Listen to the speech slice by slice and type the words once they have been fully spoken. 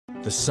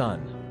The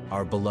Sun,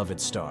 our beloved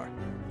star,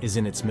 is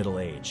in its middle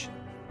age.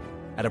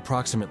 At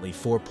approximately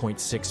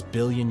 4.6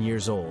 billion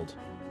years old,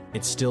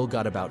 it's still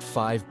got about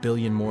 5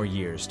 billion more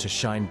years to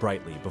shine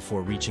brightly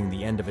before reaching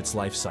the end of its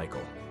life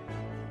cycle.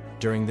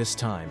 During this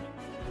time,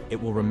 it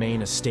will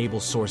remain a stable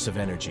source of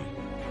energy,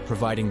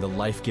 providing the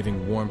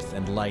life-giving warmth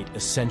and light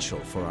essential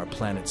for our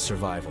planet's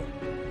survival.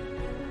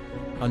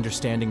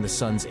 Understanding the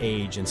Sun's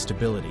age and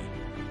stability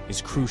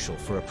is crucial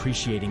for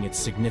appreciating its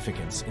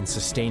significance in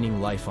sustaining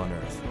life on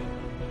Earth.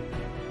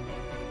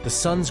 The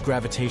Sun's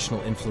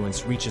gravitational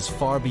influence reaches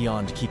far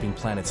beyond keeping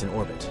planets in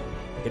orbit.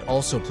 It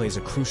also plays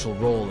a crucial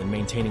role in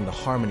maintaining the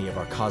harmony of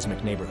our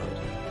cosmic neighborhood.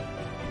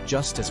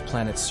 Just as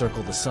planets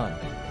circle the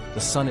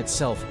Sun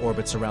itself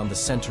orbits around the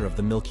center of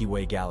the Milky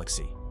Way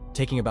galaxy,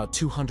 taking about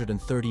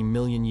 230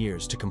 million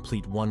years to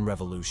complete one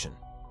revolution.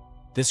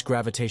 This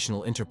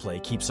gravitational interplay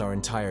keeps our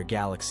entire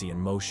galaxy in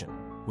motion,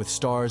 with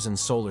stars and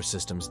solar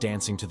systems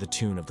dancing to the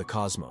tune of the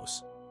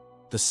cosmos.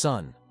 The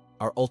Sun,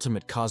 our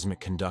ultimate cosmic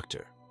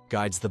conductor,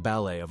 guides the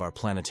ballet of our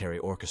planetary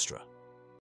orchestra.